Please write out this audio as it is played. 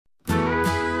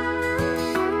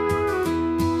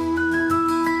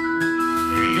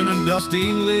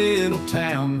dusty little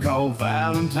town called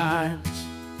Valentines,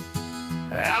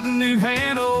 out in New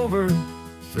Hanover,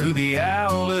 through the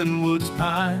Allenwoods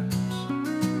pines,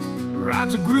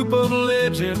 rides a group of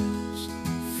legends,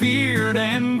 feared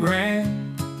and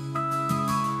grand.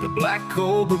 The Black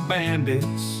Cobra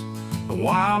bandits, the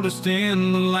wildest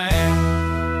in the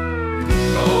land.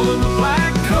 Oh, the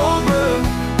Black Cobra,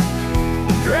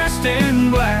 dressed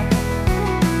in black,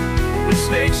 with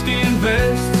snakeskin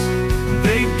vests,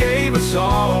 they gave us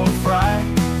all a fright.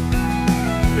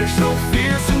 They're so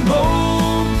fierce and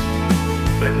bold,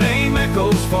 their name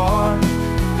echoes far.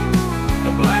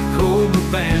 The Black Cobra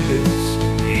bandits,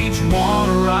 each one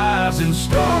a rising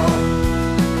star.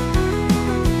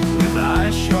 With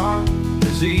eyes sharp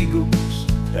as eagles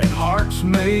and hearts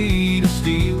made of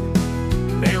steel,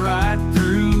 they ride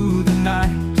through the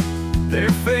night, their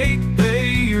fate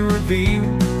they reveal.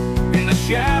 In the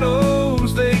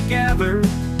shadows they gather,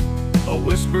 a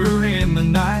whisper in the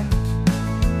night.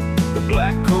 The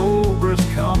Black Cobra's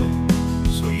coming,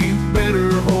 so you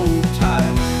better hold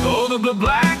tight. Oh, the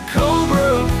Black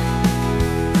Cobra,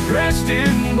 dressed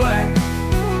in black,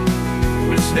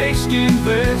 with snakeskin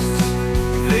vests,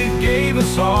 they gave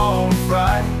us all a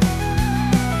fright.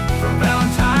 For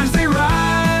Valentines they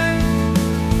ride,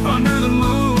 under the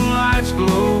moonlight's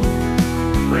glow,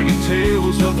 bringing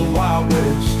tales of the Wild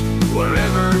West,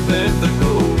 wherever that they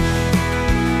go.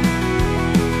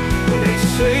 They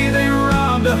say they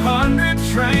robbed 100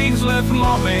 trains, left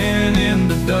lawmen in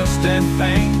the dust and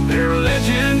pain. Their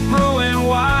legend growing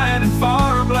wide and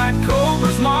far, Black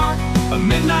Cobra's mark, a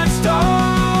midnight star.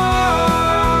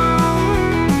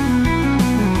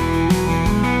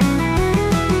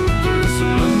 Through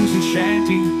saloons and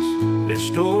shanties, their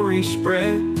story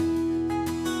spread,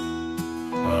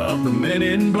 of the men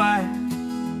in black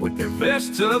with their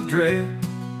vests of dread.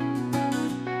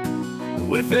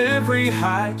 With every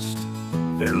heist,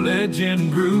 their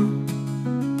legend grew.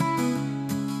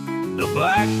 The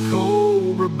Black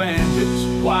Cobra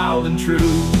bandits, wild and true.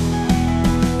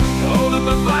 Oh,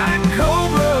 the Black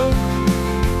Cobra,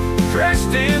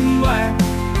 dressed in black,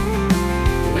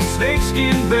 with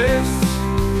snakeskin vests,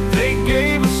 they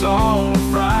gave us all a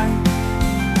fright.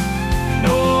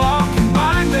 No law can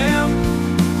bind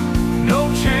them,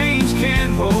 no chains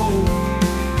can hold.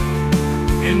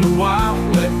 In the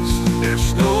Wild West, their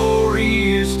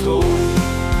story is told.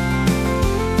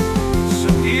 So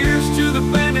here's to the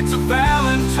bandits of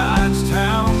Valentines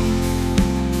town,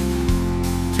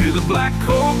 to the Black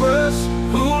Cobras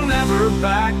who'll never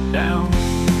back down.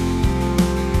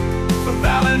 For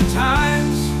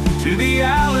Valentines, to the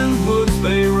Allenwoods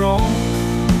they roam.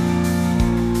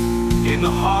 In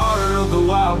the heart of the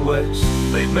Wild West,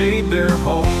 they made their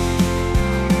home.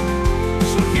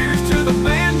 So here's to the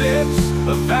bandits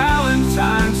of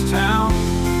Valentines town,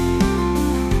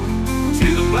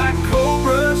 to the Black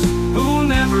Cobras who'll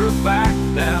never back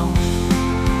down.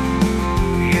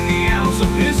 In the annals of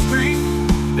history,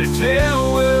 their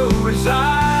tale will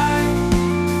reside,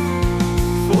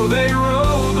 for they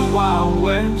rode the Wild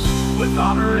West with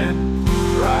honor and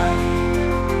pride.